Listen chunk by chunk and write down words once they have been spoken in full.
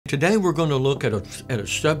Today we're going to look at a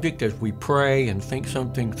subject as we pray and think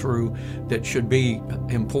something through that should be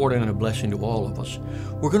important and a blessing to all of us.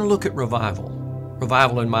 We're going to look at revival.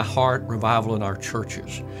 Revival in my heart, revival in our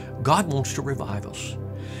churches. God wants to revive us.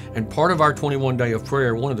 And part of our 21 day of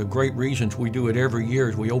prayer, one of the great reasons we do it every year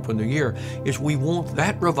as we open the year, is we want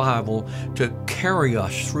that revival to carry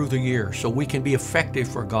us through the year so we can be effective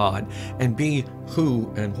for God and be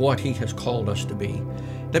who and what He has called us to be.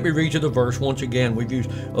 Let me read you the verse once again. We've used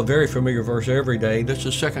a very familiar verse every day. This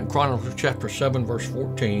is 2 Chronicles chapter 7, verse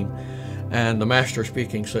 14. And the Master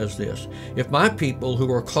speaking says this: "If my people who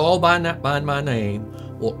are called by my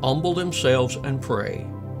name will humble themselves and pray,"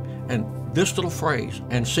 and this little phrase,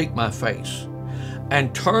 "and seek my face,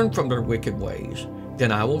 and turn from their wicked ways,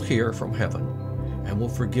 then I will hear from heaven and will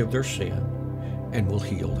forgive their sin and will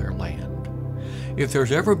heal their land." If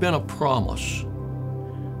there's ever been a promise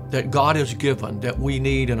that God has given that we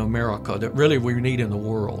need in America, that really we need in the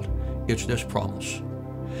world, it's this promise.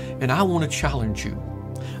 And I want to challenge you.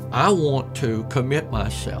 I want to commit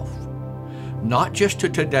myself, not just to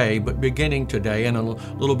today, but beginning today and a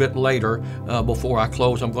little bit later, before I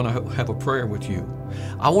close, I'm going to have a prayer with you.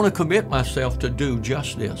 I want to commit myself to do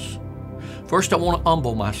just this. First, I want to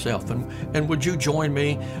humble myself. And would you join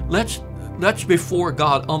me? Let's before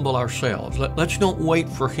God humble ourselves. Let's not wait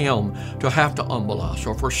for Him to have to humble us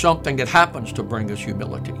or for something that happens to bring us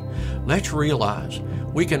humility. Let's realize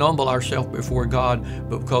we can humble ourselves before God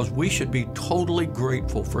because we should be totally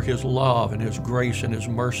grateful for His love and His grace and His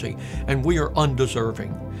mercy, and we are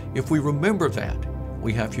undeserving. If we remember that,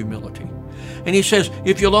 we have humility. And He says,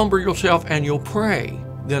 if you'll humble yourself and you'll pray,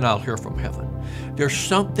 then I'll hear from heaven. There's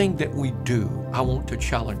something that we do. I want to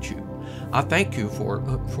challenge you. I thank you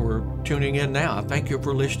for tuning in now. I thank you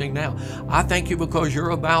for listening now. I thank you because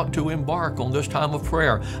you're about to embark on this time of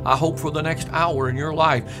prayer. I hope for the next hour in your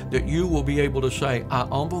life that you will be able to say, I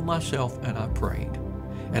humbled myself and I prayed.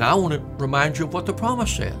 And I want to remind you of what the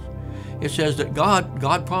promise says. It says that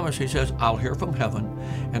God promised, He says, I'll hear from heaven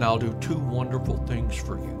and I'll do two wonderful things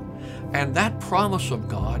for you. And that promise of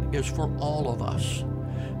God is for all of us.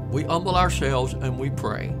 We humble ourselves and we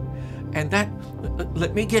pray. And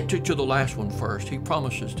let me get to the last one first. He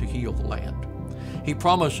promises to heal the land. He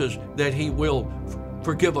promises that He will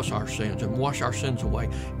forgive us our sins and wash our sins away,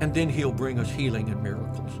 and then He'll bring us healing and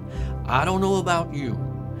miracles. I don't know about you,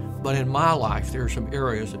 but in my life there are some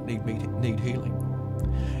areas that need healing.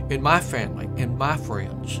 In my family, in my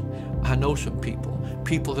friends, I know some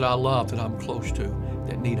people that I love, that I'm close to,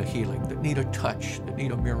 that need a healing, that need a touch, that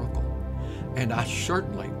need a miracle. And I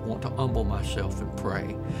certainly want to humble myself and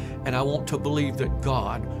pray. And I want to believe that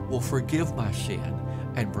God will forgive my sin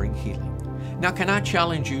and bring healing. Now, can I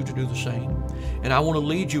challenge you to do the same? And I want to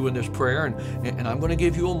lead you in this prayer. And I'm going to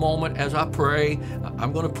give you a moment as I pray.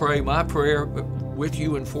 I'm going to pray my prayer with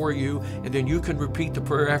you and for you. And then you can repeat the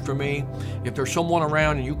prayer after me. If there's someone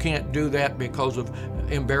around and you can't do that because of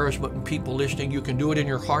embarrassment and people listening, you can do it in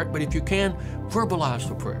your heart. But if you can, verbalize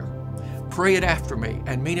the prayer. Pray it after me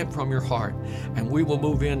and mean it from your heart. And we will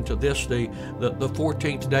move into this, the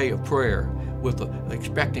 14th day of prayer, with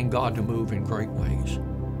expecting God to move in great ways.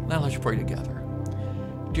 Now let's pray together.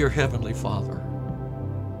 Dear Heavenly Father,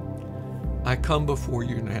 I come before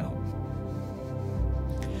you now.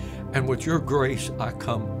 And with your grace, I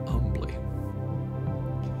come humbly.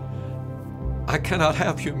 I cannot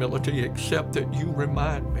have humility except that you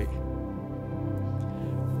remind me.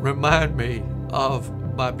 Remind me of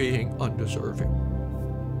my being undeserving.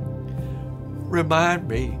 Remind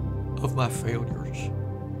me of my failures.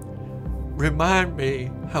 Remind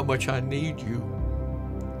me how much I need you.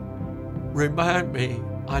 Remind me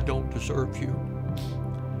I don't deserve you.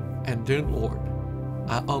 And then, Lord,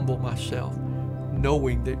 I humble myself,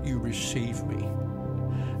 knowing that you receive me,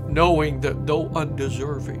 knowing that though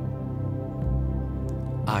undeserving,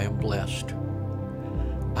 I am blessed,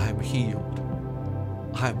 I am healed,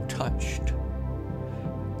 I am touched.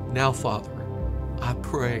 Now, Father, I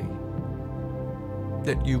pray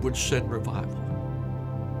that you would send revival.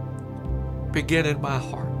 Begin in my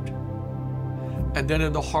heart, and then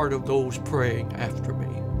in the heart of those praying after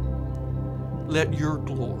me. Let your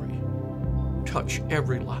glory touch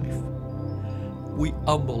every life. We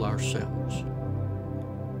humble ourselves,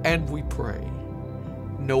 and we pray,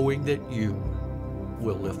 knowing that you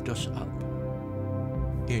will lift us up.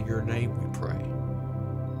 In your name we pray.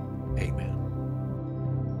 Amen.